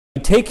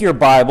Take your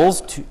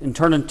Bibles and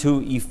turn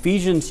into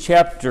Ephesians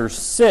chapter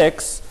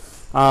 6.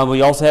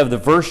 We also have the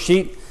verse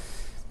sheet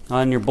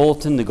on your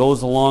bulletin that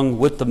goes along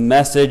with the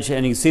message,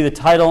 and you can see the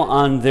title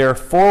on there,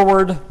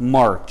 Forward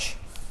March.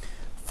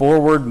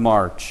 Forward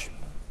March.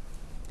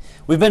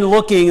 We've been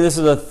looking, this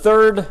is the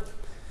third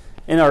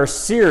in our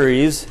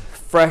series,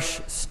 Fresh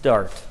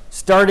Start.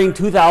 Starting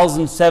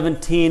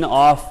 2017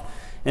 off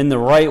in the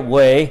right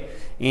way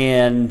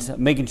and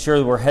making sure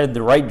that we're headed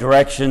the right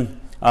direction,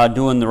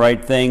 doing the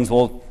right things.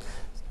 Well,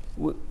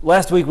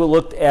 last week we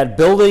looked at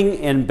building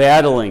and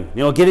battling,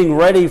 getting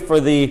ready for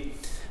the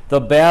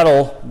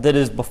battle that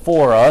is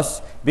before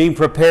us, being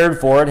prepared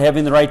for it,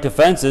 having the right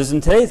defenses.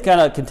 And today's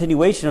kind of a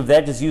continuation of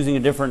that, just using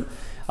a different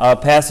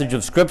passage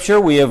of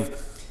Scripture. We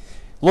have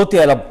looked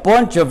at a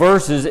bunch of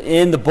verses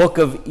in the book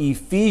of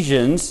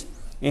Ephesians,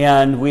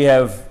 and we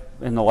have,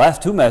 in the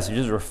last two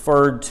messages,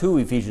 referred to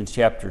Ephesians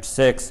chapter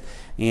 6,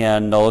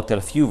 and I looked at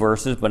a few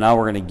verses, but now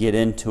we're going to get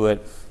into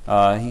it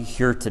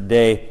here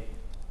today.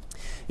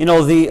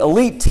 The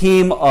elite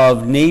team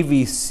of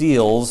Navy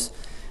SEALs,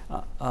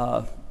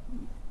 an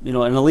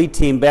elite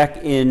team back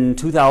in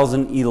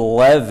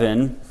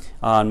 2011,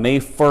 on May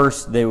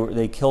 1st,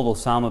 they killed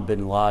Osama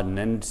bin Laden.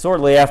 And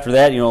shortly after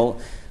that,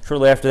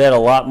 a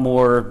lot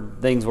more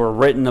things were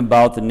written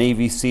about the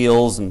Navy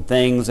SEALs and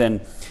things.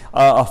 And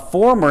a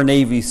former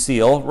Navy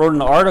SEAL wrote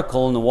an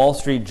article in the Wall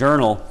Street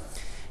Journal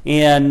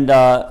and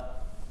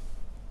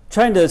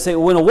trying to say,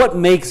 what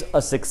makes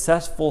a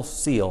successful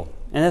SEAL?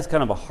 And that's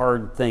kind of a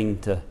hard thing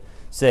to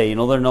say.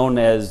 They're known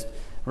as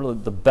really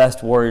the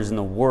best warriors in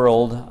the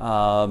world,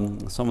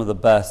 some of the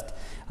best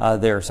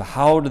there. So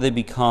how do they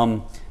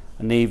become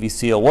a Navy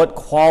SEAL? What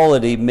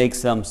quality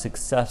makes them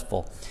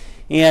successful?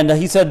 And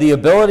he said the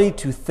ability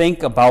to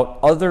think about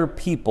other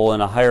people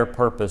and a higher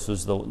purpose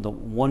was the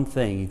one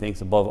thing he thinks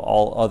above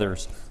all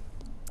others.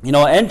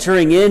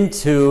 Entering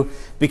into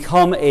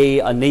become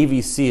a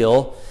Navy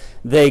SEAL,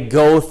 they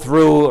go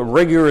through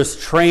rigorous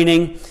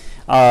training.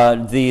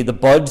 The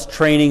BUDS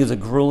training is a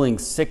grueling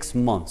 6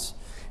 months.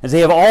 And so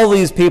you have all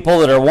these people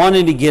that are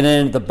wanting to get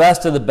in, the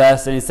best of the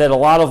best, and he said a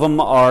lot of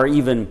them are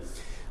even,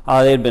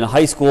 they had been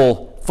high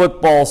school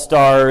football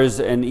stars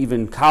and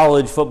even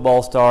college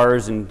football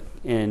stars and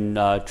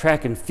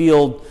track and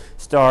field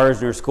stars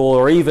in their school,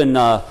 or even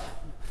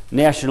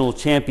national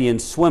champion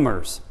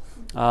swimmers.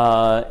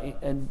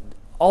 And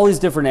all these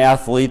different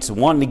athletes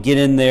wanting to get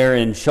in there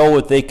and show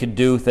what they could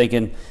do,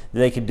 thinking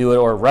they could do it,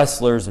 or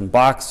wrestlers and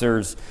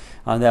boxers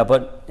on that.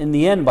 But in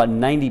the end, about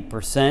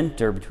 90%,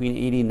 or between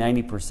 80 and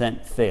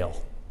 90%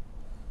 fail.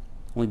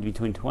 Only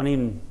between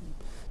 10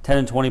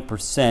 and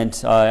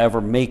 20%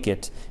 ever make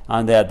it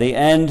on that. They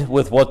end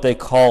with what they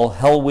call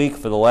Hell Week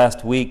for the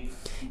last week.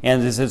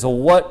 And this is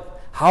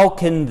how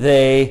can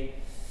they,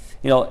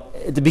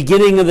 at the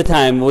beginning of the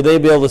time, will they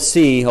be able to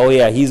see, oh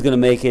yeah, he's going to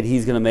make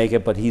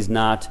it, but he's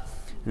not.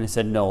 And I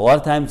said, no. A lot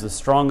of times the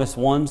strongest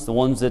ones, the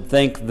ones that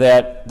think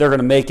that they're going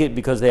to make it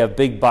because they have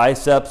big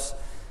biceps,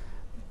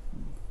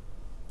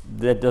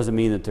 that doesn't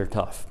mean that they're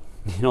tough.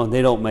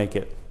 They don't make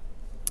it.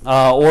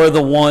 Or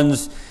the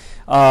ones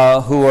who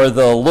are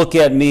the look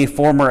at me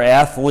former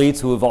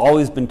athletes who have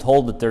always been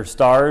told that they're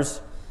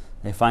stars,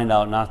 they find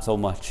out not so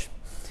much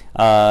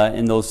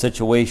in those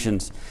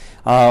situations.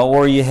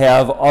 Or you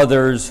have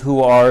others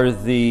who are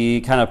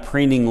the kind of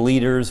preening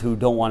leaders who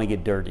don't want to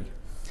get dirty.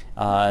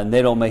 And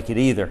they don't make it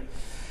either.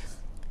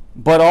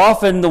 But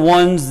often the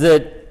ones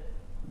that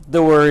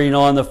were,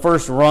 on the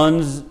first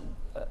runs,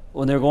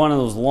 when they're going on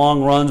those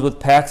long runs with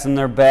packs in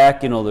their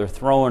back, they're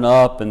throwing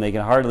up and they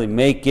can hardly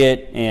make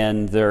it,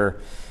 and you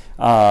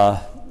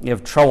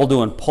have trouble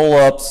doing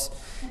pull-ups,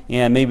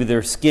 and maybe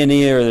they're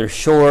skinny or they're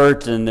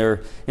short, and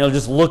they're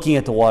just looking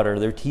at the water,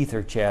 their teeth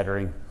are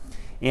chattering.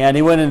 And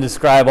he went and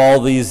described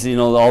all these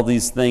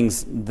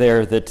things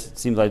there that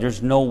seems like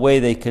there's no way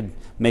they could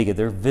make it.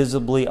 They're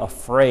visibly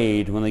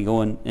afraid when they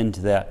go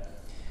into that,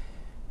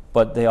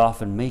 but they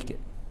often make it.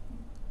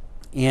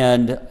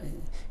 And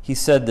he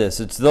said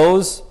this, it's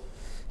those.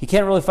 He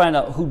can't really find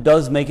out who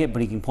does make it,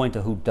 but he can point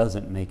to who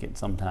doesn't make it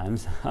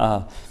sometimes.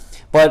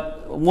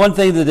 But one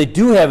thing that they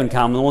do have in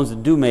common, the ones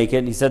that do make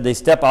it, he said they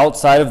step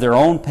outside of their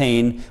own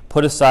pain,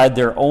 put aside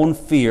their own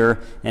fear,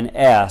 and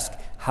ask,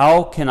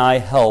 how can I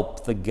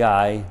help the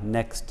guy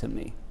next to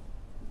me?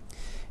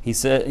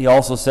 He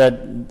also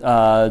said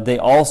they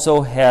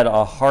also had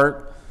a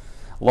heart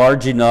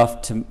large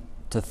enough to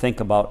think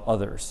about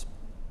others.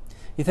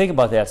 You think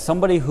about that.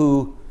 Somebody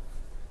who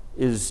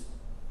is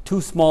too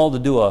small to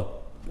do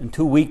and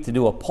too weak to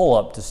do a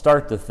pull-up to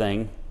start the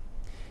thing,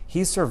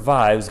 he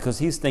survives because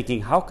he's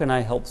thinking, how can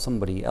I help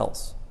somebody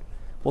else?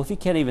 Well, if he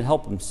can't even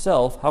help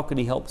himself, how can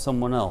he help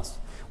someone else?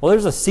 Well,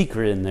 there's a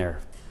secret in there.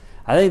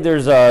 I think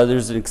there's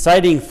an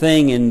exciting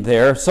thing in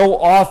there. So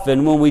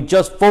often when we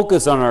just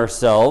focus on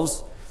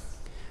ourselves,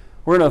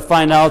 we're going to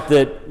find out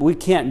that we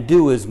can't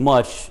do as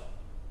much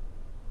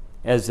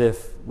as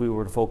if we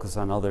were to focus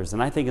on others.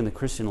 And I think in the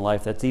Christian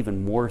life, that's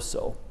even more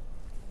so.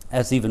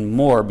 That's even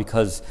more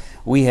because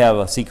we have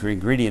a secret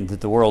ingredient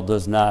that the world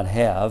does not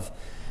have.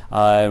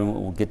 And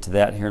we'll get to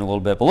that here in a little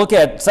bit. But look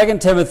at 2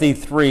 Timothy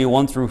 3,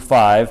 1 through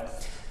 5. It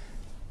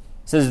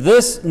says,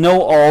 "This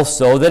know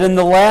also, that in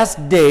the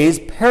last days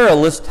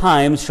perilous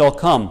times shall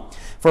come.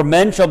 For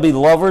men shall be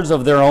lovers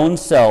of their own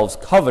selves,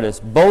 covetous,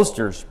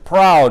 boasters,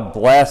 proud,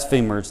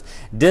 blasphemers,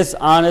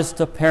 dishonest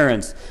to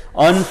parents,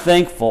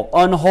 unthankful,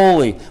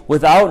 unholy,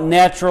 without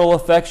natural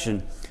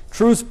affection,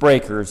 truce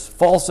breakers,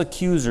 false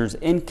accusers,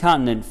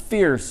 incontinent,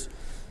 fierce,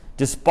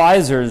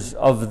 despisers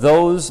of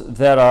those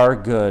that are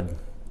good,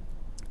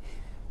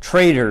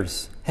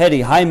 traitors,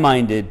 heady,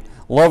 high-minded,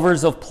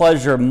 lovers of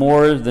pleasure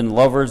more than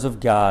lovers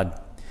of God,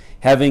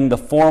 having the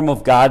form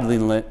of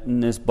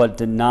godliness, but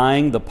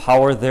denying the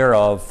power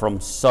thereof. From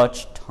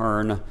such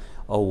turn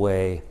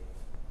away."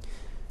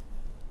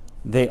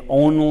 They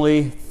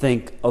only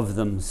think of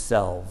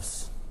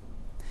themselves.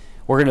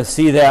 We're going to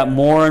see that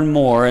more and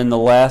more in the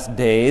last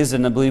days,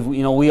 and I believe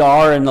we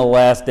are in the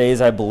last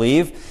days, I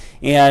believe.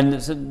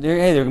 And so, hey,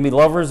 they're going to be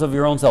lovers of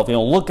your own self.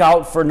 Look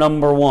out for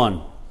number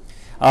one.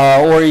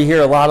 Or you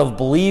hear a lot of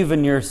believe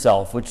in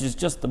yourself, which is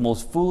just the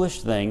most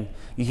foolish thing.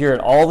 You hear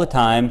it all the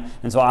time,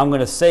 and so I'm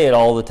going to say it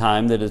all the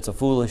time that it's a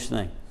foolish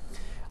thing.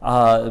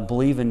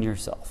 Believe in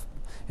yourself.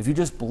 If you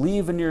just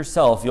believe in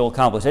yourself, you'll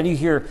accomplish. And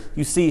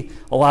you see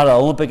a lot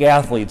of Olympic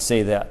athletes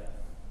say that.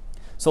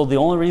 So the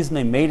only reason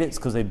they made it is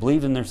because they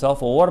believed in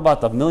themselves. Well, what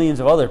about the millions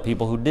of other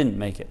people who didn't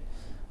make it?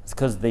 It's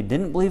because they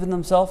didn't believe in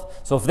themselves.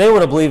 So if they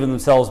would have believed in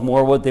themselves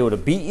more, they would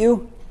have beat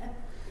you.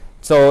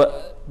 So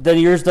then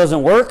yours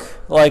doesn't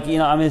work.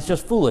 It's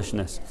just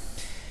foolishness.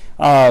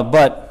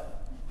 But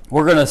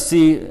we're going to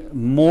see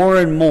more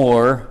and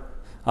more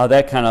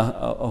that kind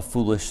of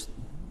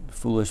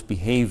foolish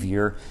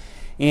behavior.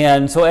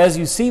 And so as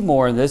you see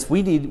more of this,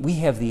 we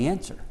have the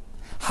answer.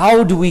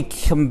 How do we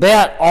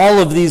combat all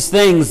of these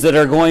things that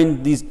are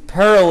these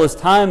perilous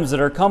times that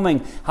are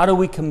coming? How do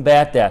we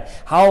combat that?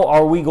 How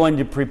are we going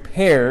to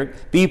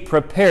be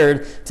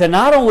prepared to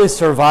not only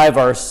survive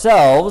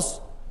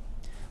ourselves,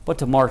 but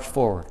to march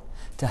forward,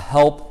 to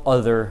help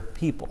other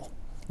people?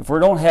 If we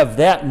don't have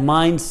that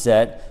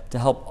mindset to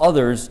help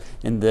others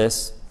in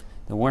this,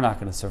 then we're not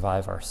going to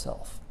survive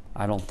ourselves,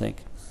 I don't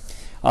think.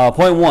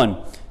 Point 1,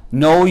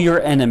 know your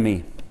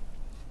enemy.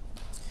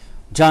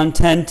 John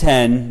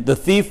 10:10, "The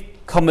thief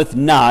cometh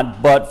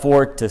not, but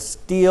for to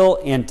steal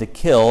and to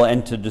kill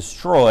and to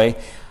destroy.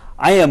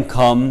 I am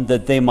come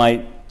that they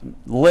might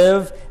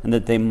live, and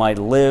that they might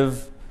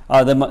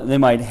they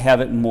might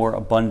have it more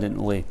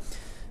abundantly."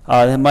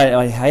 They might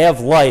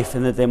have life,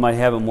 and that they might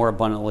have it more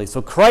abundantly.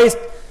 So Christ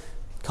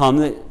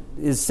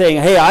is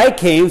saying, hey, I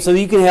came so that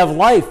you can have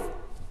life.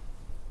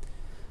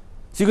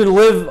 So you can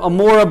live a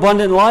more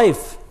abundant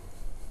life.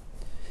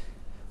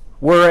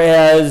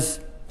 Whereas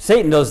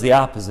Satan does the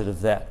opposite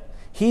of that.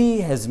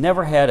 He has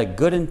never had a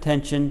good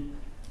intention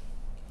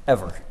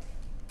ever.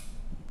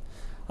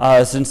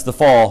 Since the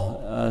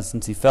fall,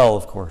 since he fell,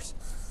 of course.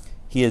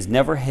 He has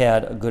never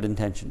had a good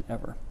intention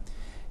ever.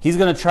 He's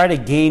going to try to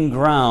gain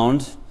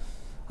ground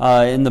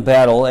in the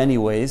battle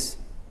anyways.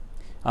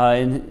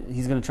 And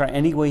he's going to try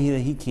any way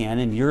that he can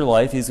in your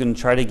life. He's going to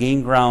try to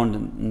gain ground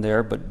in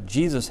there. But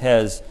Jesus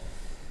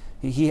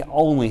he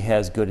only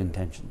has good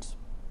intentions.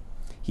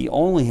 He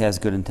only has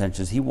good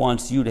intentions. He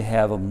wants you to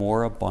have a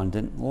more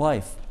abundant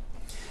life.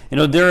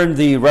 During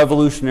the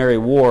Revolutionary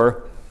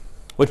War,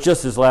 which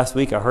just this last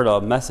week I heard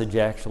a message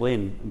actually,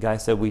 and a guy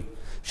said we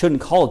shouldn't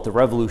call it the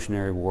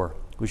Revolutionary War.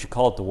 We should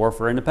call it the War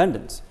for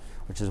Independence,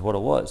 which is what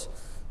it was.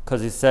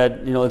 Because he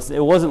said,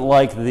 it wasn't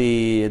like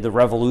the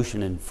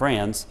revolution in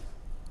France,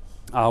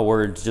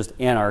 where it's just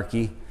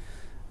anarchy,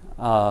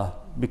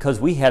 because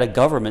we had a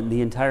government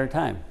the entire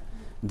time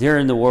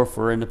during the War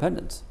for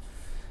Independence.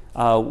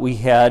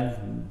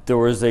 There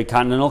was a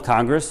Continental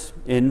Congress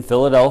in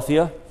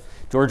Philadelphia.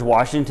 George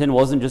Washington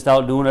wasn't just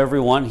out doing whatever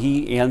he wanted.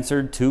 He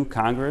answered to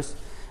Congress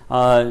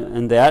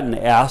and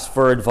asked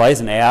for advice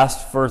and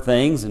asked for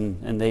things,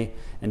 and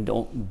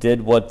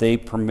did what they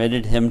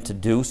permitted him to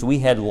do. So we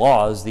had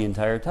laws the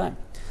entire time.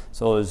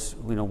 So it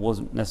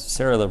wasn't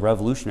necessarily a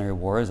Revolutionary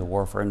War, it was a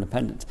war for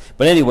independence.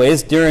 But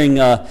anyways, during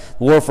the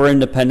War for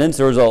Independence,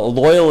 there was a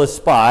loyalist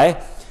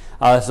spy.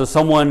 So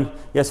someone,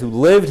 who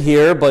lived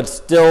here, but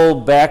still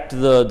backed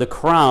the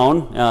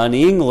crown in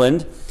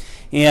England.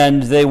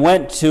 And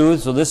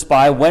this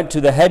spy went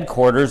to the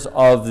headquarters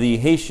of the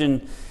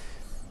Hessian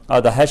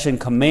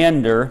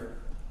commander,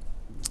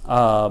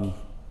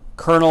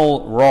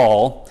 Colonel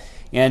Rahl,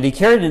 and he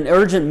carried an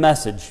urgent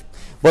message.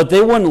 But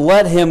they wouldn't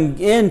let him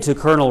into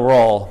Colonel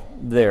Rahl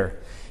there.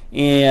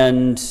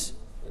 And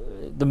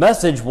the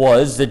message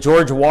was that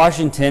George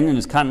Washington and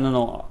his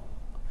Continental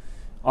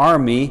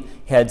Army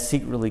had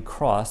secretly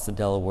crossed the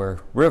Delaware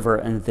River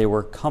and that they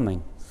were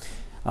coming.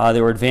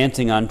 They were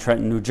advancing on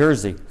Trenton, New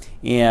Jersey.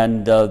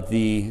 And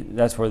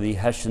that's where the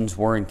Hessians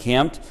were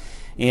encamped.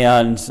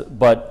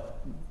 But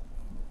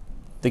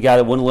the guy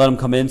that wouldn't let him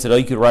come in said,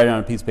 you could write it on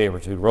a piece of paper.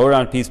 So he wrote it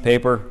on a piece of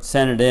paper,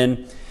 sent it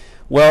in.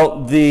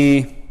 Well,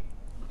 the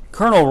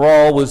Colonel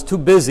Rahl was too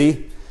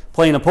busy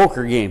playing a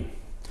poker game.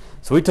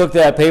 So he took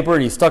that paper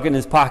and he stuck it in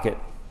his pocket.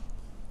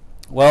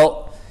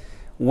 Well,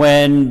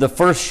 when the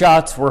first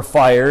shots were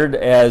fired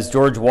as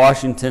George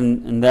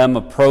Washington and them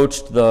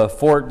approached the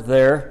fort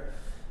there,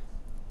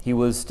 he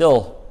was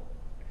still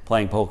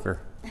playing poker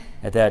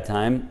at that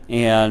time.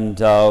 And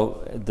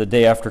the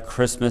day after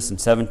Christmas in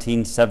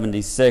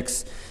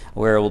 1776,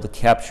 we were able to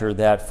capture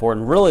that fort,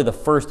 and really the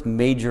first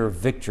major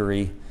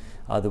victory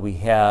that we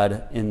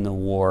had in the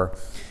war.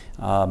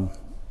 And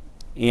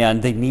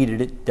they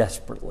needed it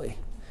desperately.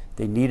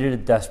 They needed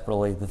it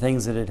desperately. The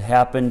things that had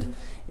happened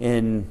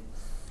in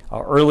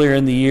earlier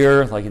in the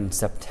year, like in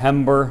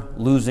September,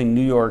 losing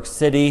New York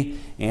City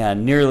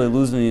and nearly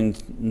losing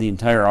the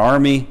entire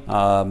army,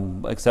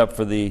 except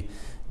for the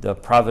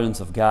providence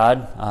of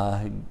God,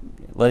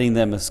 letting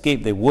them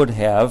escape, they would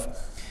have.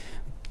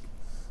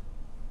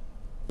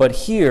 But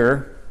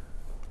here,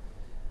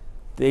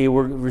 they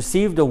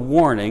received a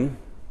warning,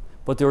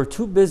 but they were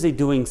too busy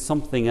doing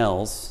something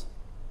else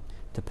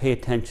to pay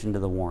attention to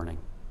the warning.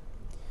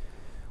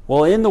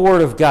 Well, in the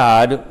Word of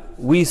God,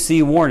 we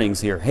see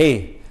warnings here.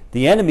 Hey,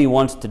 the enemy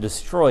wants to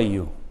destroy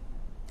you.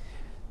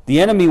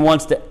 The enemy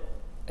wants to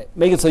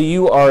make it so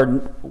you are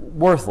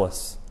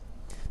worthless,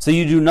 so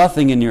you do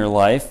nothing in your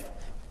life.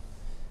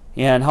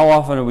 And how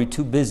often are we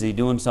too busy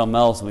doing something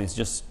else and we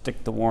just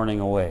stick the warning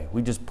away?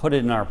 We just put it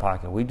in our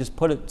pocket. We just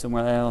put it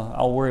somewhere.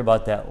 I'll worry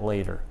about that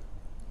later.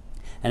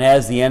 And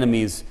as the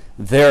enemy's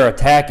there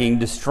attacking,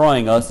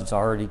 destroying us, it's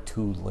already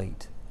too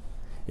late.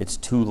 It's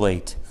too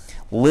late.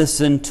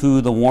 Listen to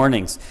the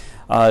warnings.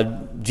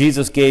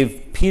 Jesus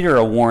gave Peter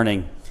a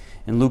warning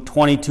in Luke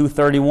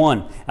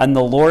 22:31. And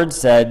the Lord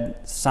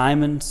said,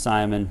 Simon,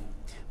 Simon,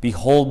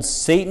 behold,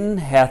 Satan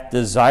hath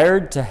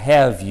desired to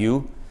have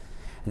you,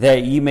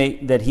 that he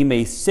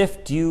may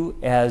sift you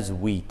as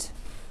wheat.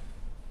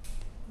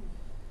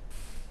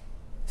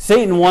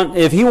 Satan,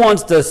 if he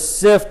wants to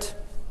sift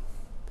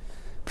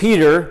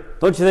Peter,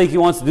 don't you think he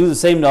wants to do the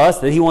same to us?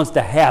 That he wants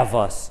to have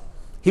us.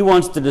 He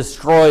wants to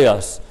destroy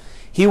us.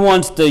 He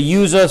wants to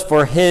use us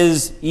for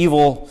his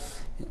evil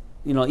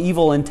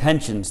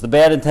intentions, the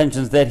bad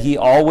intentions that he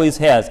always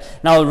has.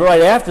 Now,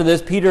 right after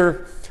this,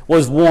 Peter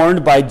was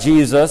warned by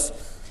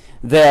Jesus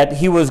that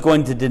he was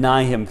going to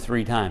deny him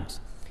 3 times.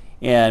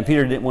 And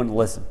Peter wouldn't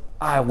listen.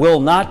 I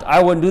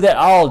wouldn't do that.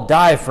 I'll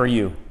die for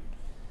you.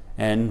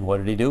 And what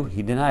did he do?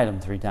 He denied him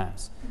 3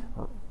 times.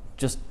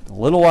 Just a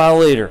little while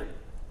later.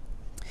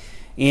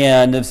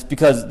 And it's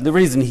because the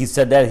reason he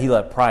said that, he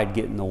let pride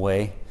get in the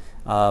way.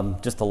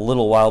 Just a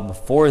little while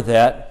before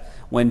that,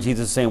 when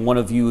Jesus is saying, one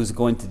of you is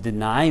going to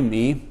deny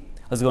me,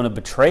 is going to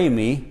betray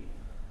me,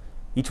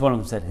 each one of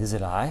them said, is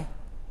it I?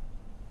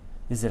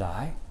 Is it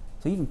I?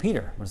 So even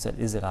Peter would have said,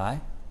 is it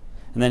I?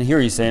 And then here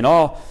he's saying,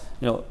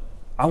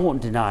 I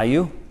won't deny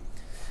you.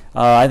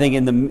 I think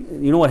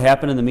you know what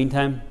happened in the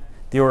meantime?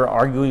 They were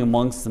arguing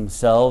amongst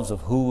themselves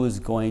of who was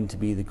going to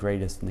be the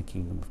greatest in the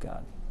kingdom of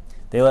God.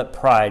 They let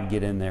pride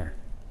get in there.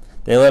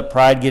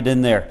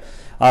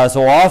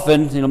 So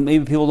often,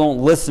 maybe people don't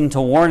listen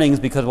to warnings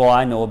because,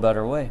 I know a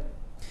better way.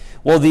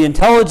 Well, the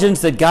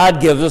intelligence that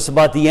God gives us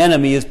about the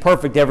enemy is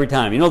perfect every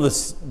time.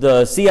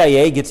 The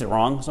CIA gets it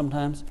wrong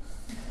sometimes.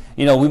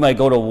 We might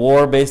go to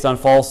war based on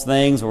false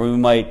things, or we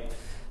might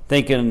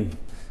think an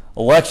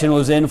election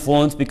was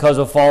influenced because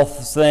of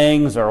false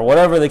things, or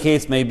whatever the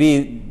case may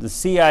be. The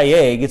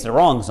CIA gets it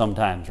wrong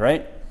sometimes,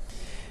 right?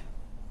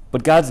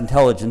 But God's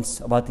intelligence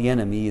about the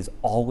enemy is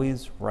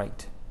always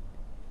right.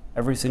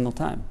 Every single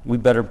time. We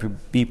better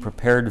be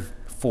prepared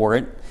for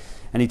it.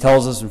 And he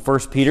tells us in 1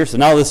 Peter, so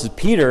now this is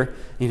Peter,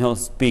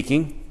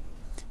 speaking.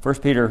 1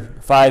 Peter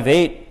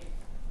 5:8.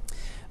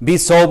 Be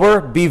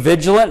sober, be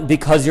vigilant,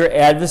 because your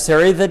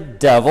adversary, the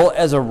devil,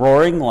 as a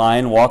roaring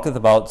lion, walketh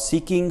about,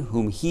 seeking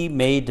whom he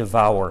may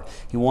devour.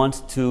 He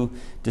wants to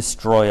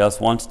destroy us,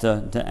 wants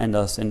to end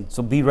us, and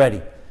so be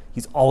ready.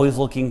 He's always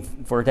looking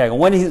for attack. And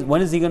when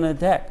is he going to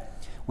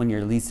attack? When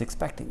you're least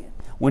expecting it.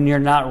 When you're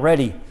not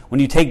ready. When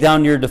you take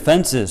down your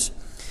defenses.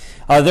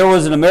 There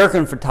was an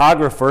American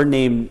photographer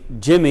named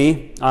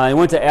Jimmy. He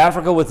went to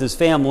Africa with his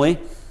family,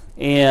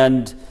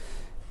 and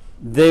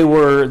they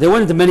went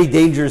into many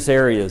dangerous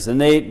areas, and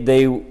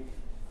they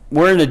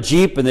were in a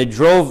Jeep, and they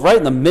drove right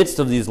in the midst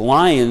of these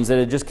lions that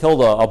had just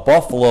killed a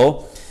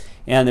buffalo,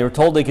 and they were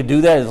told they could do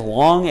that as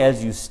long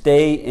as you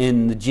stay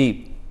in the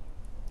Jeep.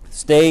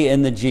 Stay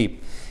in the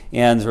Jeep.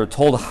 And they were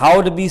told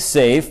how to be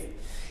safe,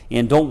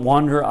 and don't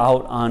wander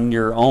out on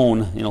your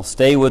own,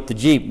 stay with the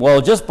Jeep.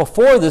 Well, just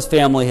before this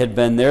family had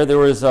been there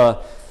was a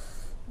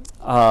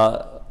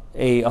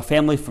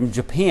family from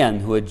Japan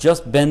who had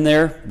just been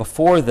there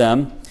before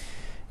them,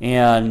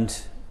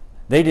 and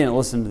they didn't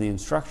listen to the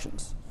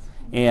instructions.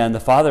 And the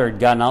father had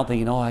gotten out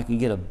thinking, I can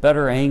get a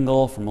better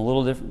angle from a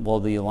little different. Well,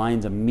 the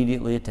lions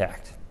immediately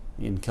attacked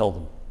and killed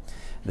him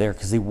there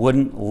because he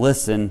wouldn't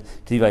listen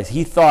to the advice.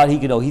 He thought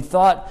he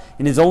thought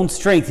in his own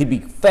strength he'd be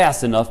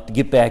fast enough to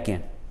get back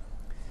in.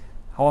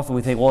 How often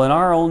we think, in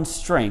our own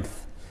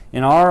strength,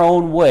 in our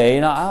own way,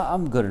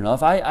 I'm good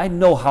enough. I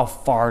know how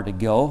far to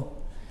go.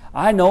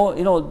 I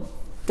know,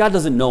 God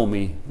doesn't know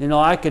me.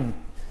 I could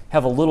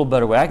have a little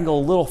better way. I can go a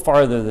little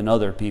farther than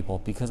other people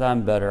because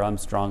I'm better, I'm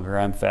stronger,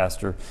 I'm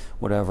faster,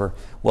 whatever.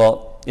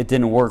 Well, it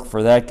didn't work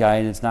for that guy,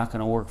 and it's not going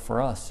to work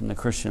for us in the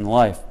Christian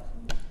life.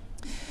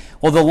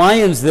 Well, the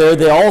lions there,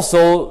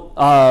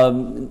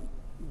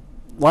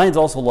 lions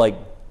also like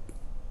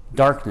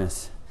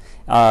darkness.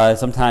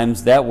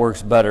 Sometimes that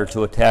works better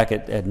to attack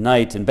it at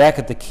night. And back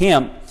at the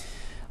camp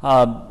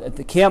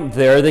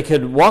there, they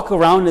could walk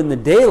around in the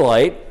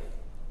daylight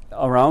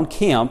around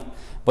camp,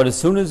 but as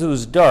soon as it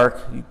was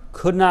dark, you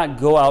could not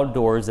go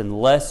outdoors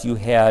unless you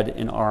had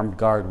an armed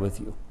guard with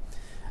you.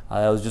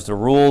 That was just a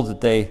rule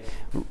that they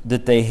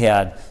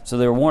had. So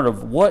they were warned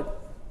of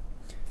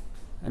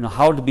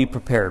how to be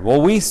prepared.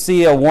 Well, we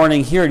see a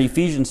warning here in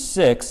Ephesians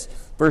 6,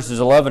 verses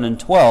 11 and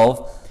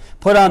 12.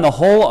 Put on the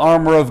whole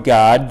armor of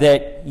God,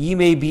 that ye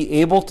may be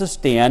able to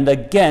stand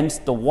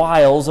against the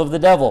wiles of the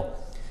devil.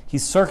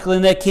 He's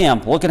circling that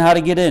camp, looking how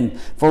to get in.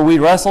 For we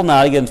wrestle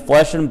not against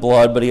flesh and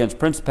blood, but against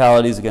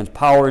principalities, against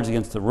powers,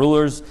 against the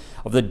rulers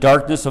of the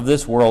darkness of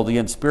this world,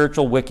 against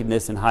spiritual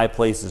wickedness in high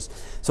places.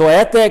 So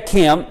at that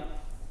camp,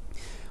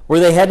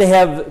 where they had to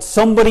have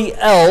somebody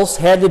else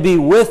had to be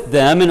with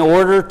them in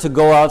order to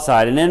go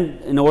outside and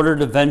in order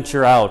to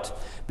venture out,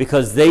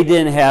 because they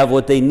didn't have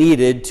what they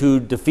needed to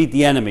defeat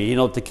the enemy,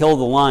 to kill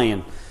the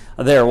lion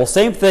there. Well,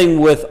 same thing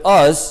with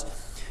us.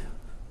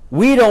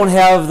 We don't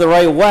have the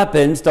right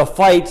weapons to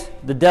fight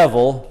the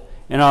devil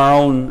in our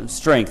own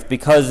strength,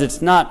 because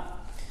it's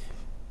not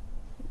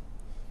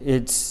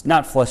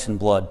flesh and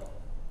blood.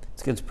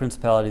 It's against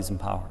principalities and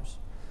powers.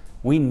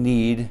 We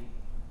need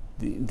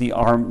the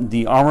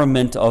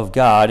armament of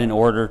God in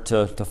order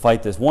to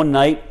fight this. One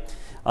night,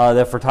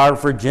 the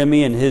photographer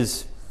Jimmy and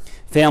his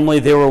family,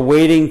 they were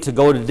waiting to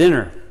go to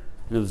dinner.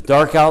 It was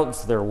dark out,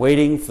 so they were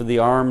waiting for the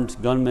armed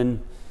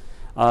gunmen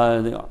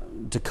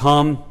to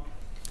come,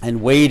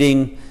 and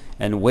waiting.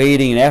 And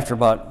after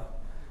about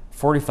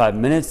 45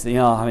 minutes,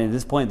 at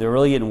this point, they're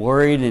really getting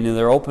worried, and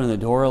they're opening the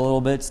door a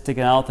little bit,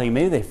 sticking out, thinking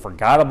maybe they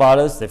forgot about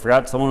us. They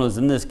forgot someone was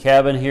in this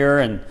cabin here,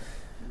 and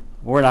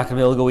we're not going to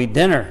be able to go eat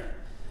dinner.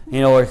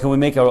 Or can we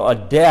make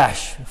a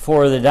dash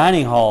for the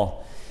dining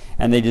hall?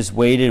 And they just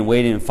waited and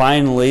waited, and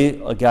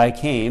finally a guy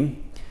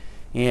came,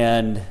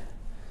 and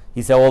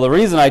he said, well, the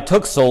reason I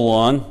took so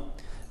long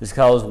is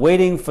because I was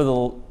waiting for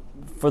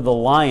the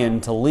lion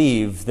to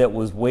leave that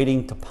was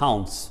waiting to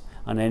pounce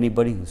on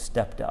anybody who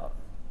stepped out.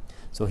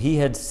 So he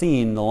had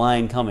seen the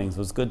lion coming,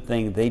 so it's a good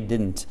thing they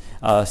didn't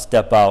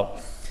step out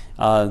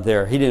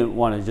there. He didn't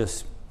want to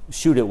just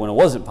shoot it when it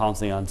wasn't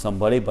pouncing on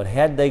somebody, but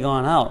had they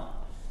gone out,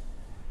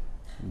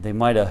 they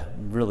might have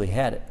really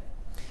had it.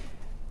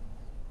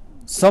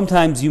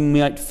 Sometimes you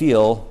might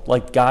feel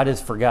like God has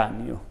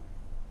forgotten you.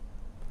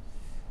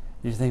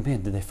 You think,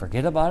 man, did they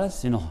forget about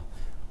us?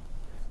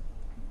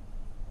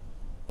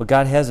 But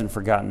God hasn't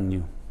forgotten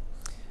you.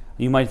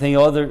 You might think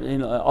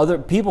other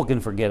people can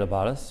forget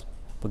about us,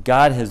 but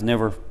God has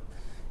never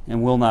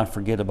and will not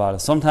forget about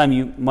us. Sometimes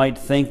you might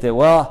think that,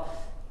 well,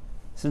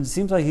 since it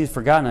seems like He's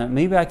forgotten it,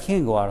 maybe I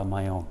can go out on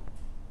my own.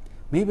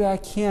 Maybe I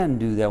can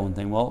do that one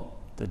thing. Well,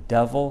 the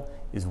devil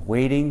is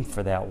waiting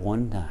for that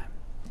one time.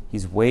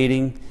 He's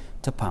waiting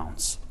to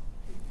pounce.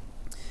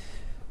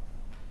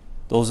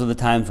 Those are the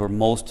times we're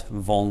most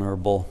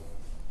vulnerable.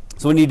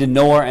 So we need to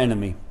know our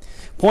enemy.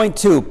 Point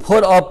 2,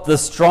 put up the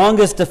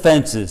strongest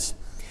defenses.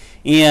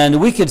 And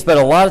we could spend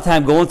a lot of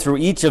time going through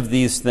each of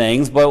these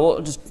things, but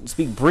we'll just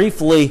speak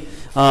briefly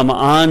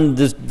on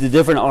the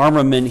different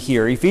armament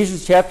here.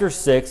 Ephesians chapter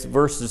 6,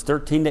 verses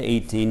 13 to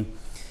 18.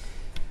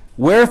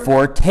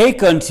 Wherefore,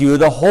 take unto you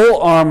the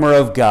whole armor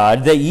of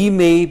God, that ye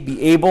may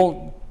be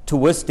able to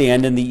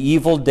withstand in the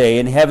evil day,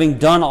 and having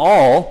done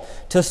all,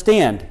 to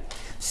stand.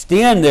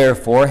 Stand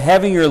therefore,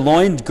 having your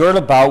loins girt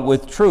about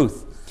with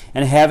truth,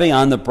 and having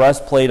on the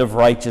breastplate of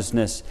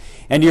righteousness,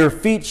 and your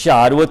feet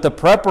shod with the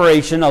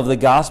preparation of the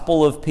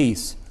gospel of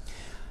peace.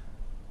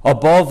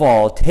 Above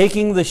all,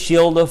 taking the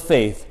shield of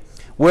faith,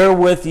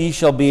 wherewith ye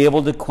shall be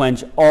able to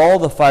quench all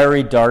the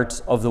fiery darts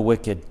of the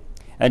wicked,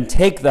 and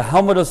take the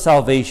helmet of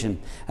salvation,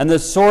 and the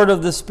sword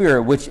of the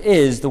Spirit, which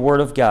is the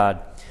word of God,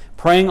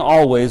 praying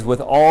always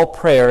with all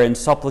prayer and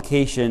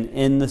supplication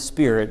in the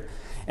Spirit,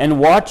 and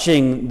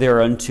watching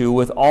thereunto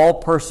with all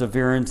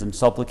perseverance and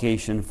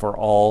supplication for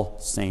all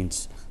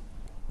saints.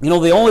 The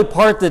only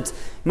part that's,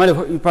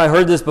 you probably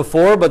heard this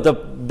before, but the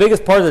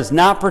biggest part that's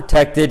not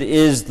protected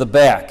is the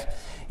back.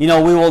 We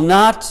will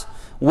not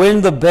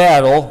win the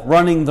battle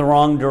running the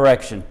wrong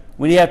direction.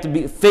 We have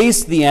to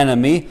face the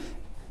enemy,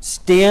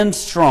 stand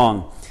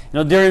strong.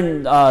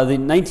 During the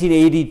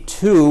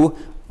 1982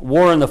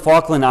 war in the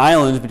Falkland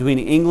Islands between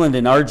England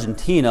and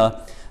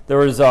Argentina, there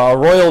was a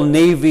Royal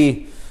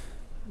Navy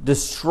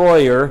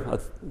destroyer, a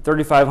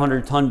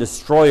 3,500-ton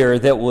destroyer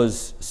that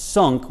was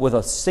sunk with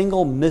a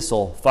single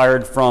missile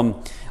fired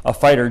from a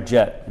fighter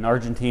jet, an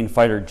Argentine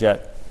fighter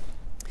jet.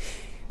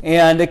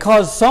 And it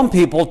caused some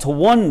people to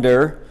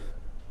wonder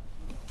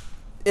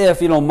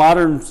if,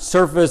 modern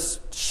surface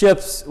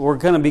ships were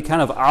going to be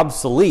kind of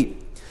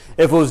obsolete,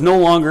 if it was no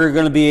longer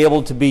going to be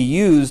able to be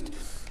used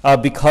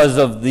because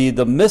of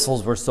the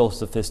missiles were so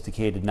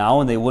sophisticated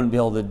now, and they wouldn't be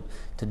able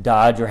to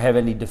dodge or have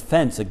any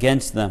defense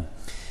against them.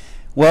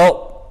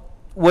 Well,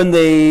 when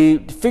they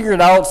figured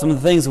out some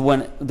of the things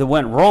that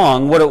went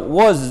wrong, what it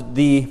was,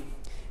 the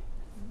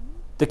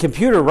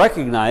computer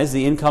recognized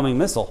the incoming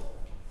missile,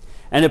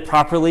 and it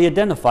properly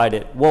identified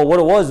it. Well, what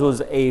it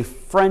was a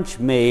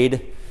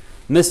French-made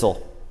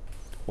missile.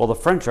 Well, the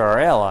French are our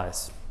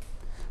allies,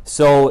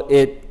 so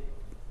it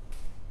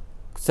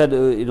said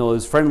it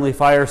was friendly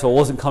fire, so it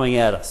wasn't coming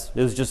at us.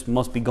 It was just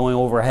must be going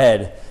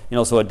overhead.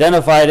 So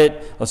identified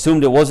it,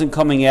 assumed it wasn't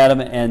coming at them,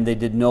 and they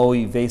did no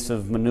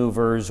evasive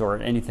maneuvers or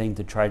anything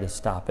to try to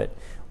stop it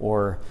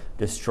or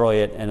destroy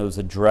it, and it was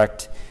a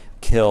direct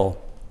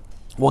kill.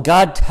 Well,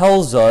 God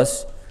tells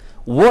us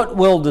what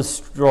will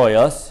destroy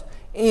us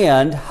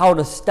and how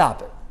to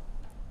stop it.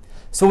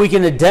 So we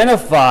can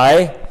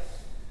identify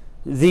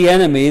the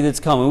enemy that's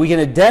coming. We can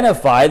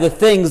identify the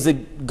things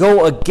that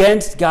go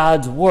against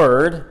God's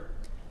word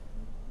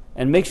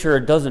and make sure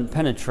it doesn't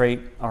penetrate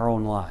our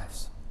own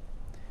lives.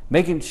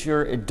 Making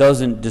sure it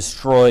doesn't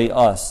destroy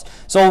us.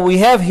 So we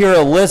have here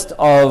a list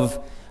of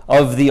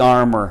the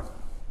armor.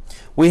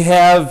 We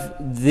have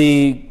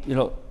the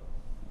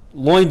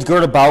loins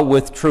girt about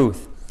with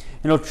truth.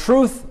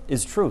 Truth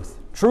is truth.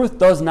 Truth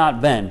does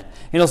not bend.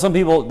 Some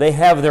people, they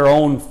have their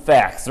own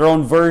facts, their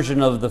own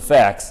version of the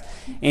facts,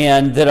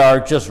 and that are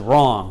just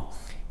wrong.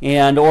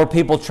 Or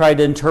people try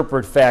to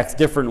interpret facts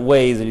different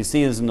ways, and you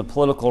see this in the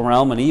political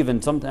realm, and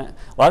even sometimes,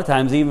 a lot of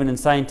times, even in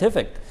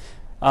scientific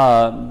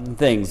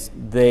things,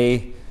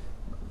 they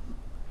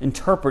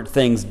interpret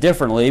things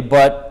differently.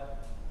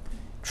 But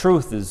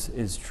truth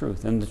is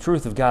truth, and the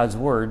truth of God's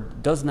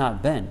word does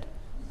not bend.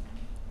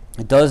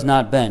 It does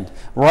not bend.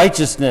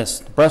 Righteousness,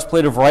 the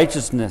breastplate of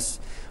righteousness.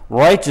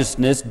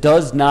 Righteousness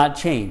does not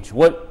change.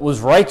 What was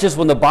righteous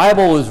when the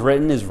Bible was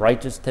written is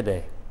righteous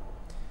today.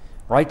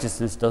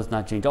 Righteousness does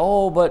not change.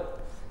 Oh, but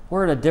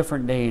we're in a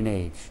different day and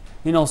age.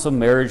 Some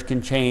marriage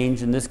can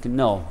change and this can...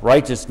 No,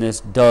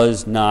 righteousness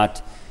does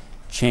not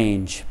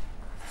change.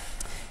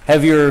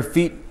 Have your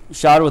feet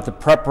shod with the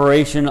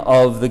preparation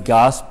of the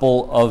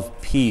gospel of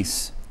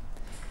peace.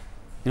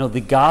 The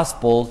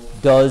gospel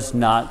does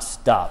not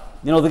stop.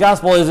 The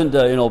gospel isn't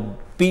to,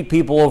 beat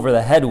people over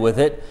the head with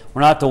it.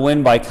 We're not to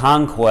win by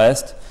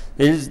conquest.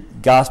 It is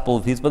gospel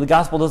of peace, but the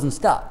gospel doesn't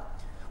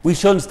stop. We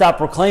shouldn't stop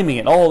proclaiming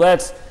it. Oh,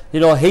 that's...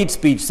 hate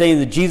speech, saying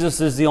that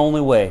Jesus is the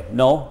only way.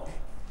 No.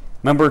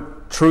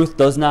 Remember, truth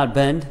does not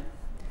bend,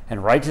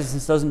 and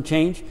righteousness doesn't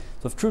change.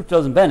 So if truth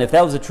doesn't bend, if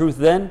that was the truth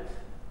then,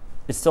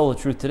 it's still the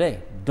truth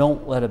today.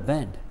 Don't let it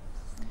bend.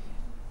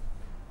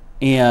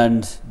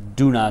 And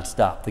do not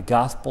stop. The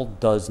gospel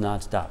does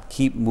not stop.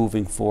 Keep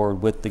moving forward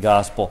with the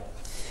gospel.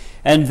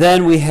 And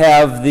then we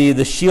have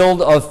the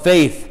shield of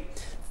faith.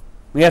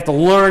 We have to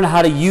learn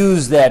how to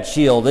use that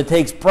shield. It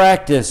takes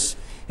practice.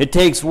 It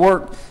takes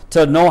work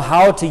to know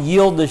how to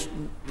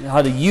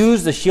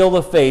use the shield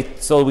of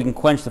faith so we can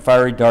quench the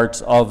fiery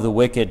darts of the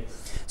wicked.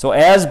 So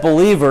as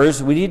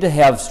believers, we need to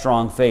have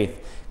strong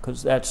faith,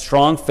 because that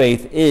strong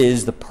faith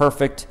is the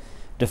perfect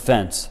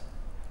defense.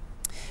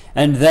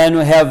 And then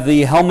we have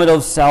the helmet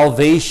of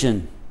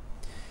salvation.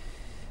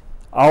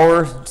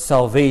 Our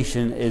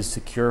salvation is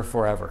secure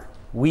forever.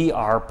 We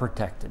are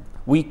protected.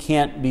 We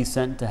can't be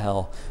sent to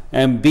hell.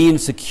 And being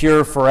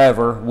secure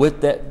forever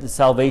with the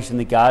salvation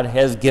that God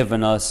has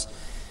given us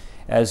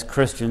as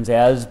Christians,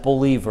 as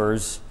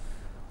believers,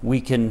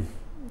 when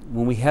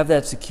we have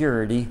that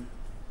security,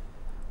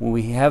 when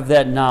we have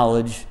that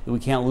knowledge that we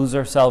can't lose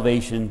our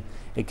salvation,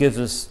 it gives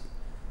us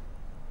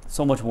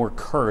so much more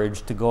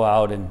courage to go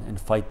out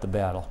and fight the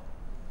battle.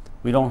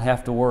 We don't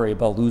have to worry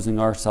about losing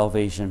our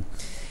salvation.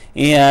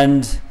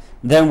 And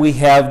then we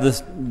have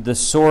the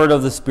sword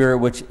of the Spirit,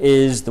 which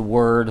is the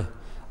Word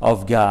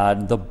of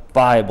God. The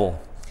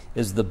Bible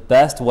is the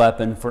best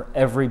weapon for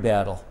every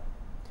battle.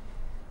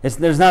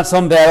 There's not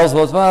some battles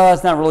where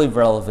that's not really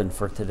relevant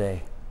for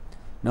today.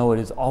 No, it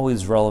is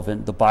always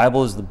relevant. The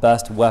Bible is the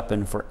best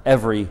weapon for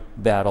every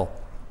battle.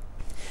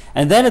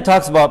 And then it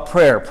talks about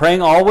prayer,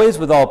 praying always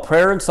with all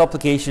prayer and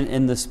supplication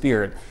in the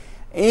Spirit,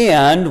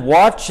 and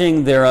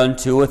watching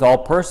thereunto with all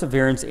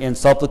perseverance and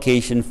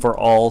supplication for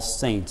all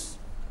saints.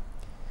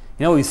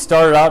 We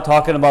started out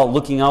talking about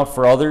looking out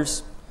for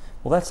others.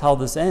 Well, that's how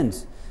this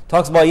ends.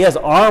 Talks about, yes,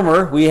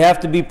 armor. We have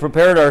to be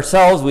prepared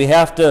ourselves. We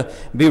have to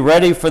be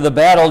ready for the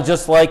battle,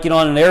 just like,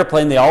 on an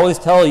airplane, they always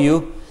tell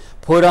you,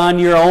 put on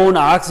your own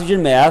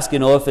oxygen mask.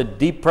 If it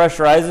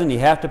depressurizes and you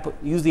have to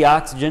use the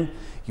oxygen,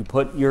 you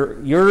put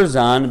yours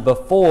on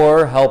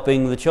before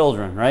helping the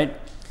children, right?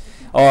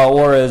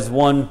 Or as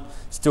one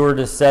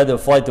stewardess said, the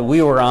flight that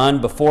we were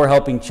on, before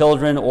helping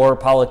children or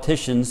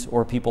politicians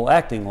or people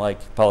acting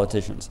like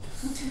politicians.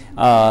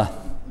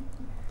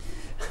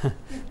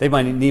 They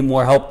might need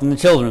more help than the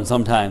children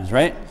sometimes,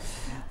 right?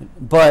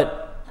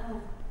 But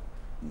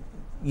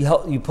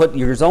you put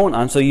yours own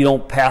on so you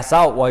don't pass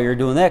out while you're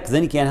doing that, because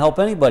then you can't help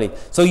anybody.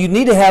 So you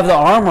need to have the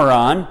armor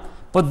on,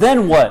 but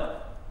then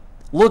what?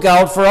 Look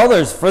out for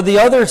others, for the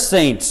other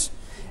saints.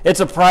 It's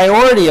a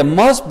priority. It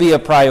must be a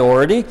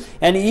priority.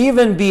 And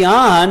even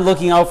beyond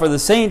looking out for the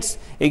saints,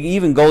 it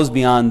even goes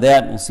beyond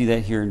that. We'll see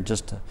that here in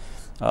just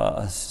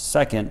a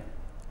second.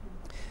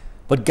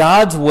 But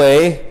God's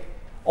way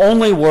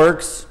only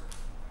works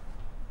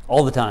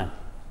all the time,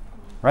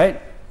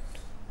 right?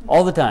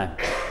 All the time.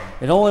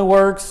 It only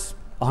works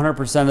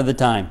 100% of the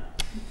time.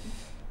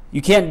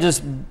 You can't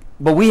just,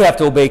 but we have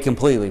to obey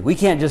completely. We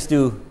can't just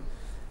do,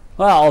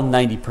 well, I'll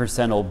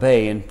 90%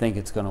 obey and think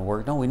it's going to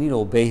work. No, we need to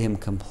obey him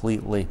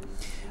completely.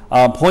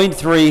 Point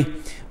 3,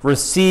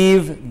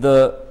 receive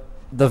the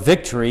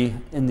victory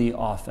in the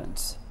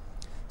offense.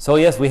 So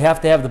yes, we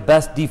have to have the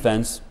best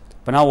defense,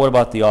 but now what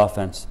about the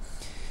offense?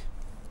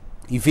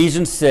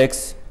 Ephesians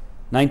 6,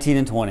 19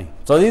 and 20.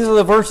 So these are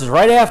the verses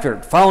right after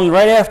it, following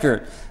right after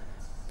it.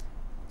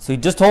 So he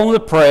just told them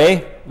to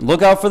pray,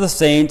 look out for the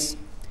saints,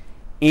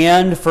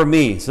 and for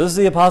me. So this is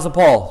the Apostle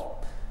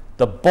Paul,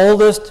 the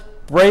boldest,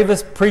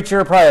 bravest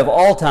preacher probably of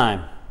all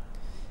time.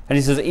 And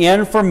he says,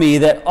 and for me,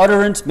 that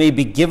utterance may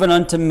be given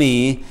unto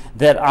me,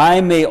 that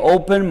I may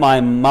open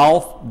my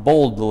mouth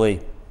boldly,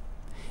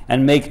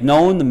 and make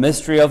known the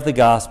mystery of the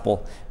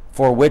gospel,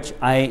 for which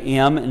I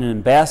am an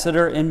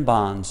ambassador in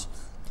bonds,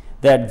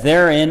 that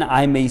therein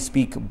I may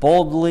speak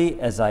boldly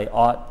as I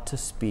ought to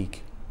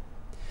speak.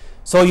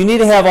 So you need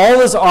to have all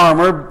this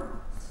armor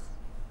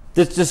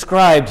that's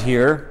described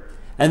here,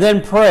 and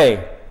then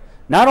pray,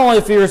 not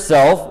only for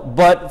yourself,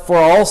 but for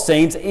all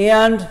saints,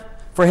 and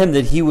for him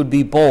that he would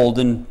be bold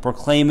in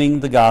proclaiming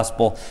the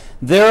gospel.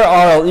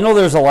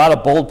 There's a lot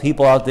of bold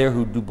people out there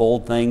who do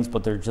bold things,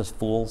 but they're just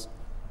fools.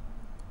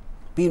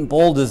 Being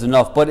bold is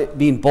enough, but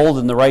being bold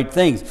in the right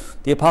things.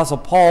 The Apostle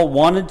Paul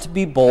wanted to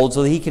be bold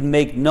so that he could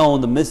make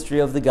known the mystery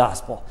of the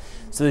gospel,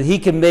 so that he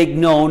can make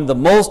known the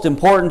most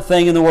important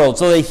thing in the world,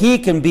 so that he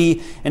can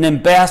be an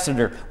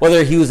ambassador,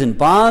 whether he was in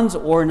bonds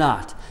or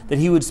not, that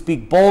he would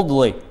speak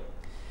boldly.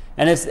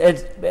 And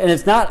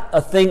it's not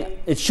a thing,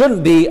 it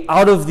shouldn't be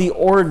out of the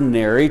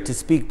ordinary to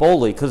speak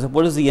boldly, because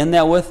what does he end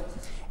that with?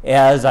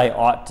 As I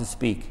ought to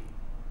speak.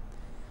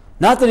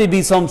 Not that he'd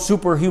be some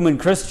superhuman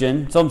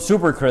Christian, some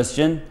super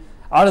Christian,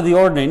 out of the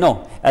ordinary.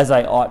 No, as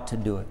I ought to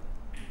do it.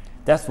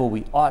 That's what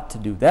we ought to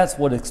do. That's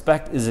what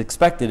is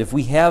expected. If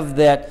we have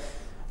that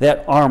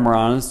armor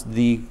on us,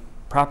 the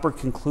proper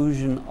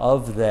conclusion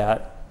of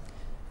that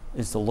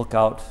is to look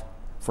out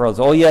for others.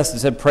 Oh yes, it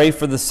said pray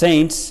for the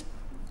saints.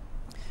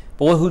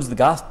 But who's the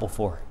gospel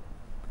for?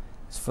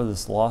 It's for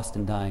this lost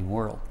and dying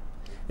world.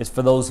 It's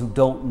for those who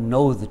don't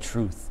know the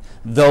truth.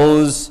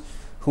 Those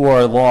who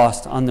are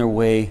lost on their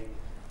way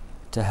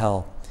to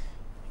hell.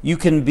 You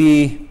can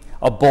be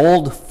a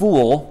bold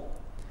fool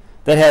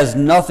that has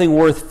nothing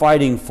worth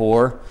fighting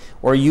for,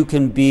 or you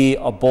can be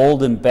a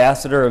bold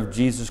ambassador of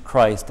Jesus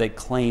Christ that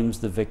claims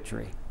the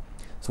victory.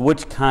 So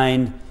which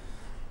kind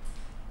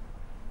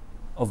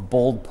of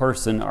bold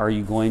person are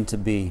you going to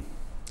be?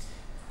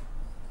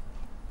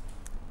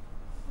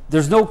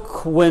 There's no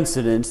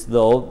coincidence,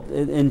 though,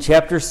 in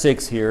chapter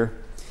 6 here,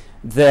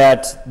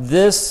 that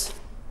this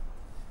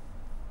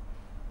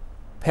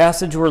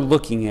passage we're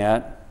looking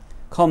at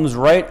comes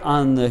right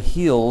on the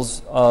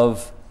heels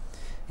of,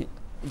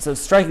 it's a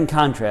striking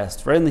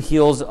contrast, right on the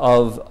heels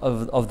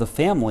of the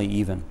family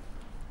even.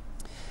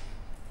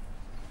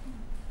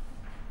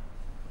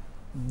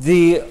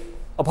 The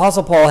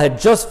Apostle Paul had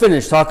just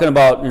finished talking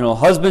about,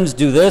 husbands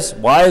do this,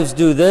 wives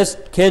do this,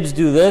 kids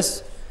do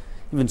this,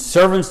 even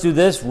servants do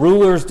this,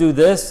 rulers do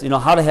this,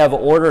 how to have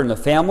order in the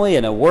family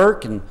and at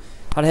work, and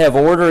how to have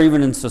order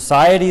even in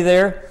society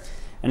there.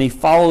 And he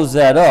follows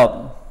that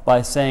up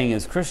by saying,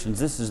 as Christians,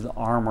 this is the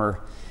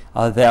armor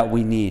that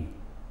we need.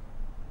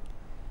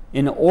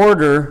 In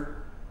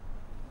order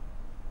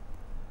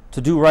to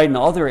do right in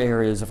other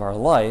areas of our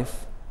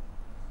life,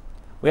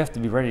 we have to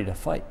be ready to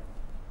fight.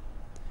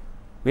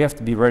 We have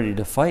to be ready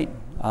to fight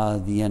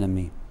the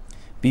enemy.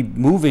 Be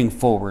moving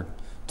forward,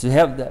 to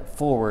have that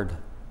forward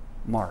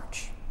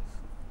march.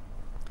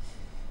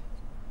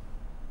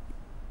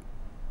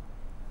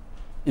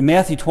 In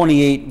Matthew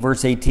 28,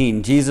 verse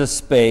 18,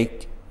 Jesus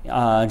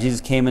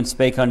came and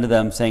spake unto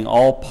them, saying,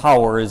 all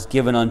power is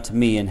given unto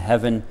me in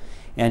heaven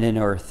and in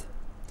earth.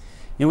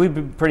 We'd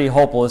be pretty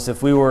hopeless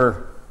if we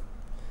were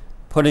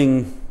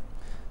putting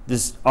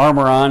this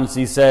armor on. So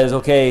he says,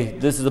 okay,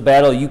 this is a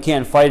battle you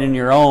can't fight on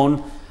your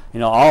own.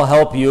 I'll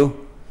help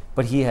you.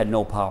 But he had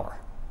no power.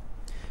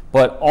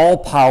 But all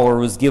power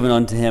was given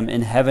unto him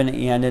in heaven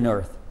and in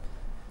earth,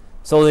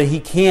 so that he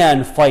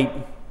can fight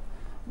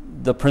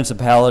the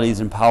principalities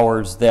and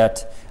powers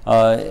that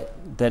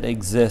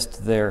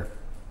exist there.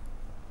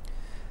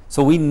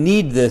 So we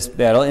need this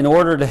battle in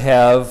order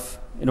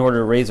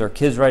to raise our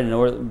kids right, in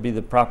order to be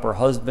the proper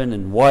husband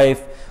and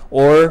wife,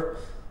 or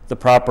the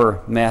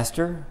proper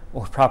master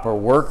or proper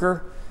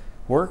work.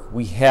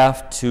 We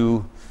have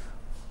to,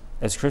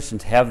 as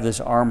Christians, have this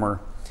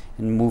armor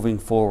in moving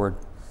forward.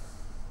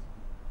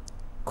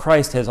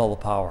 Christ has all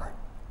the power,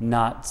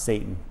 not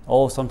Satan.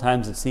 Oh,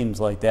 sometimes it seems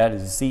like that.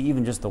 As you see,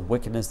 even just the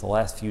wickedness the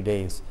last few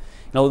days.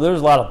 There's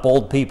a lot of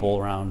bold people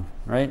around,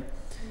 right?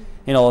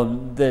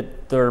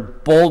 That they're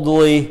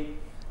boldly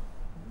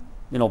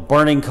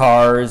burning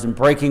cars and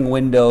breaking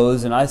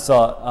windows. And I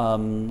saw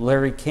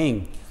Larry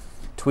King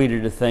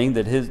tweeted a thing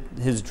that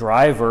his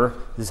driver,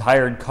 his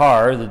hired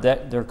car,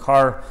 their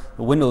car,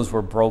 the windows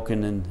were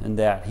broken and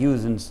that. He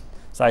was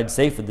inside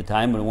safe at the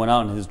time when it went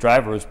out, and his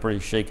driver was pretty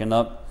shaken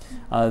up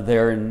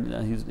there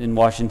in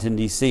Washington,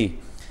 D.C.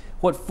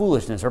 What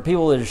foolishness. Are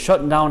people that are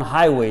shutting down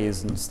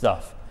highways and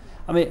stuff?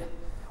 I mean,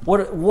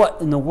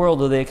 what in the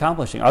world are they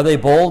accomplishing? Are they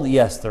bold?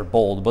 Yes, they're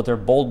bold, but they're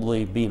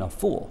boldly being a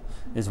fool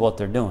is what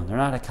they're doing. They're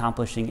not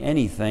accomplishing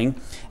anything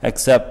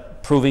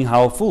except proving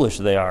how foolish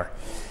they are.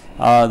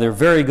 They're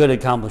very good at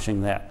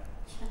accomplishing that.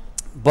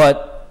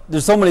 But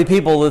there's so many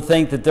people that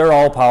think that they're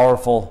all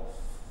powerful,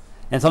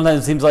 and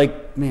sometimes it seems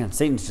like, man,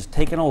 Satan's just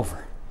taken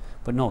over.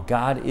 But no,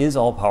 God is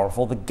all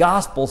powerful. The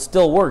gospel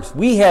still works.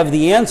 We have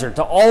the answer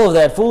to all of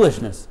that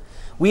foolishness.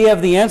 We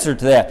have the answer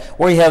to that.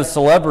 Where you have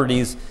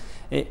celebrities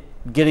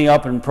getting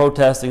up and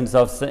protesting and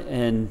stuff,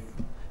 and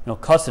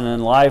cussing on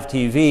live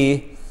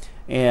TV,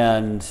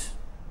 and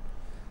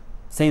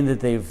saying that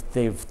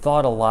they've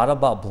thought a lot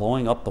about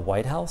blowing up the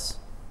White House.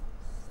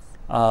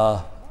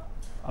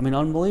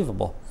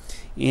 Unbelievable.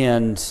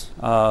 And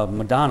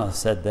Madonna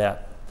said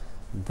that.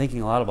 I'm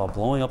thinking a lot about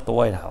blowing up the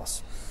White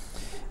House.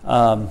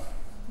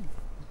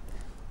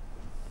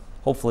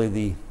 Hopefully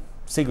the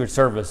Secret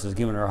Service is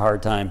giving her a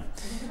hard time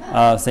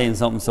saying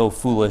something so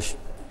foolish.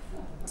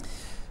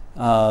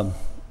 But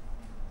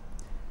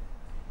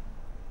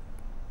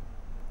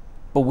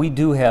we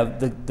do have,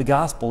 the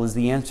gospel is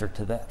the answer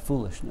to that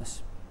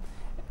foolishness.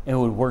 It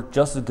would work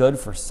just as good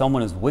for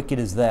someone as wicked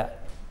as that,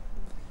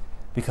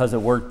 because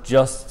it worked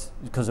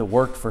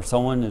for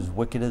someone as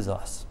wicked as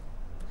us.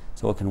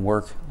 So it can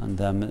work on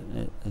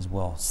them as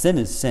well. Sin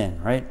is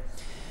sin, right?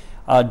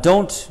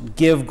 Don't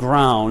give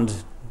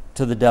ground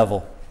to the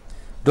devil.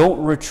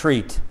 Don't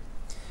retreat.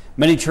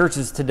 Many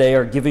churches today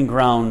are giving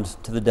ground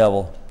to the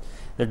devil.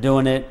 They're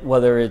doing it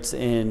whether it's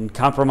in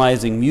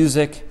compromising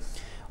music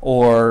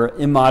or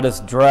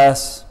immodest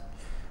dress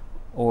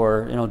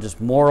or just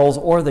morals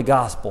or the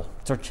gospel.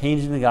 Start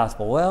changing the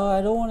gospel. Well,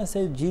 I don't want to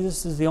say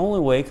Jesus is the only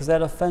way because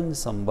that offends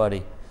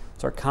somebody.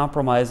 Start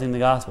compromising the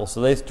gospel.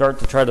 So they start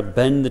to try to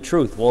bend the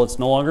truth. Well, it's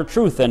no longer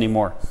truth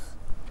anymore.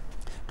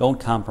 Don't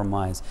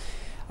compromise.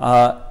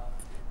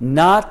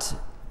 Not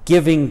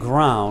giving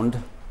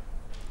ground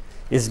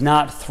is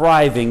not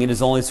thriving, it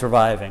is only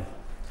surviving.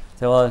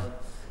 So,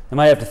 I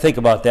might have to think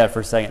about that for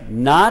a second.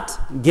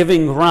 Not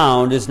giving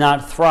ground is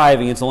not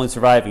thriving, it's only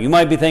surviving. You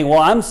might be thinking,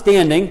 well, I'm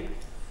standing,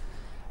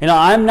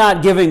 I'm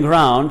not giving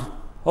ground.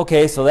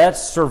 Okay, so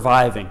that's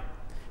surviving,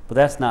 but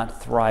that's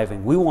not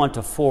thriving. We want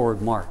to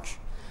forward march.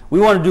 We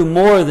want to do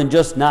more than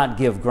just not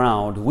give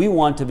ground. We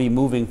want to be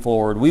moving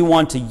forward. We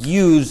want to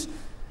use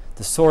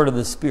the sword of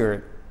the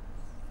Spirit.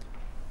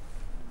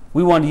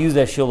 We want to use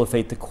that shield of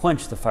faith to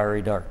quench the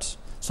fiery darts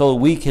so that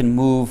we can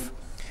move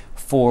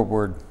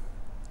forward.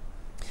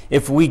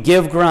 If we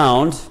give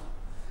ground,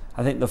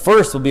 I think the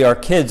first will be our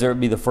kids, will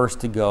be the first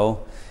to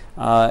go.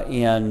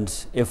 And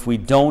if we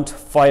don't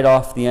fight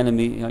off the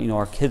enemy,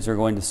 our kids are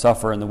going to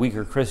suffer, and the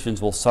weaker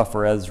Christians will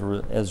suffer as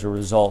a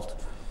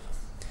result.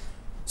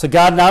 So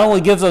God not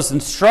only gives us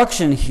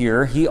instruction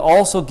here, He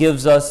also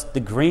gives us the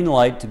green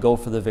light to go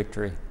for the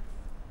victory.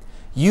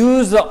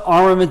 Use the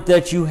armament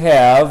that you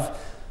have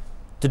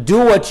to do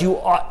what you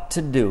ought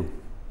to do.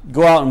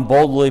 Go out and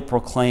boldly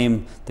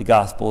proclaim the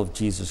gospel of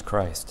Jesus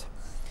Christ.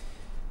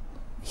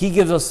 He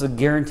gives us a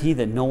guarantee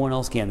that no one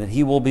else can, that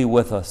He will be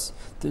with us.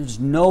 There's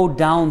no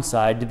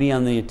downside to be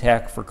on the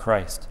attack for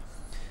Christ.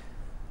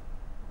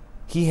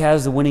 He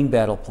has the winning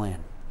battle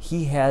plan.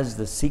 He has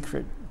the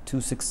secret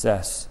to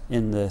success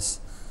in this.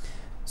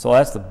 So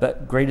that's the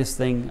greatest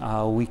thing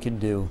we can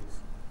do.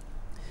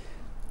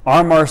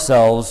 Arm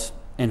ourselves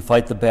and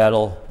fight the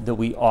battle that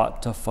we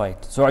ought to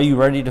fight. So are you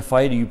ready to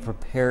fight? Are you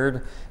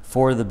prepared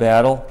for the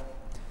battle?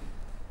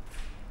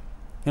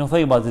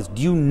 Think about this.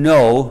 Do you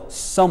know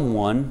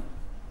someone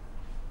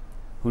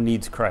who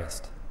needs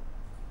Christ?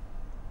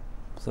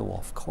 So, well,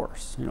 of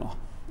course,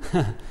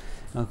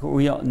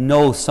 we all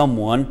know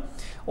someone.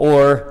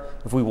 Or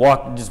if we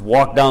just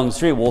walk down the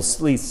street, we'll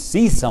at least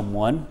see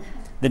someone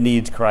that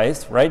needs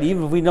Christ, right?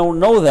 Even if we don't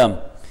know them,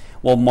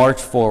 we'll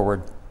march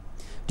forward.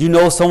 Do you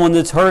know someone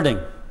that's hurting?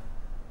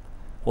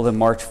 Well, then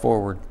march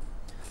forward.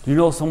 Do you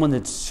know someone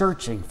that's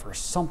searching for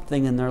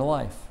something in their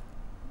life?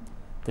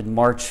 Then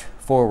march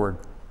forward.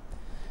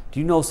 Do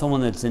you know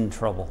someone that's in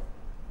trouble?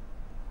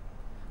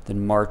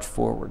 Then march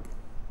forward.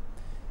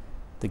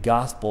 The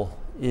gospel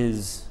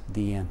is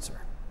the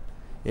answer.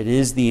 It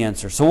is the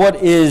answer. So what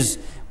is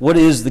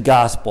the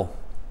gospel?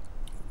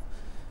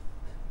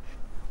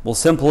 Well,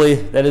 simply,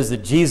 that is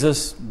that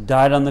Jesus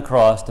died on the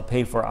cross to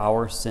pay for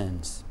our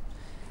sins.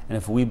 And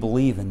if we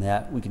believe in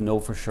that, we can know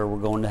for sure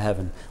we're going to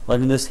heaven.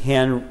 Letting this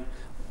hand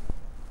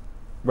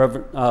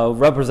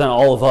represent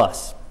all of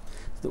us,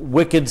 the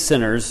wicked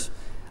sinners,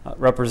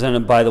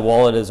 represented by the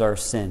wallet as our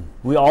sin.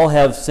 We all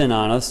have sin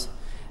on us.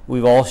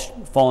 We've all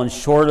fallen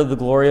short of the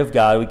glory of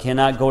God. We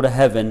cannot go to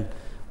heaven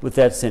with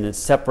that sin. It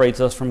separates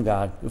us from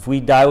God. If we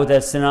die with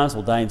that sin on us,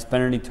 we'll die and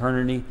spend an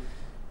eternity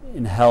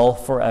in hell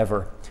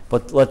forever.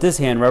 But let this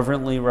hand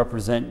reverently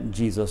represent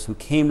Jesus, who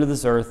came to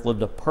this earth,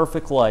 lived a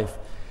perfect life.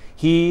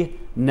 He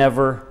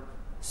never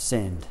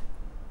sinned.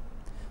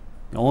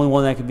 The only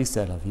one that could be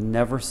said of. He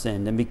never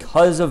sinned. And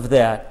because of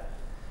that,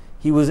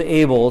 he was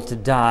able to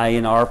die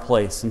in our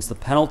place. Since the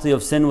penalty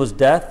of sin was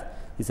death,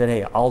 he said,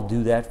 hey, I'll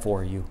do that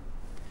for you.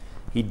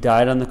 He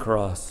died on the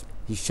cross.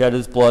 He shed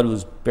his blood,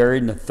 was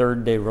buried, and the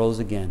third day rose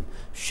again,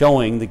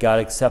 showing that God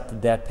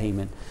accepted that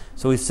payment.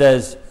 So he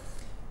says,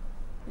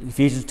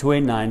 Ephesians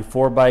 2:8-9,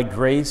 for by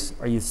grace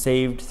are you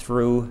saved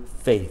through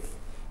faith,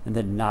 and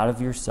that not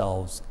of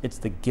yourselves. It's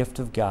the gift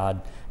of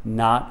God,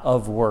 not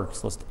of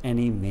works, lest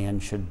any man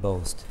should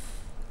boast.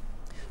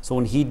 So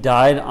when he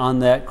died on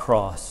that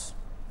cross,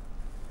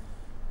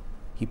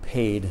 he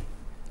paid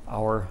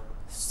our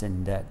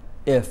sin debt.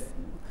 If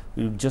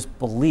we just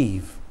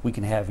believe, we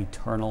can have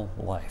eternal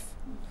life.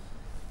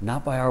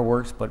 Not by our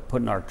works, but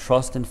putting our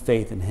trust and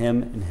faith in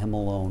him and him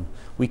alone.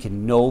 We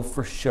can know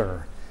for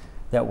sure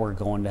that we're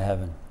going to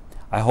heaven.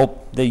 I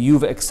hope that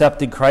you've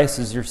accepted Christ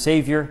as your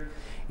Savior,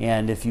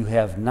 and if you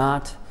have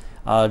not,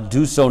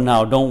 do so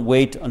now. Don't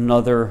wait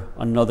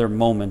another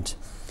moment.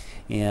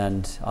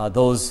 And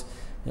those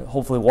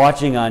hopefully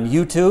watching on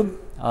YouTube,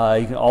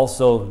 you can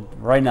also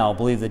right now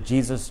believe that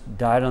Jesus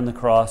died on the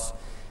cross,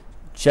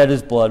 shed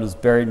his blood, was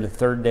buried, and the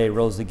third day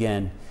rose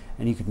again,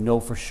 and you can know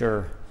for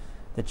sure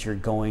that you're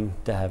going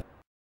to heaven.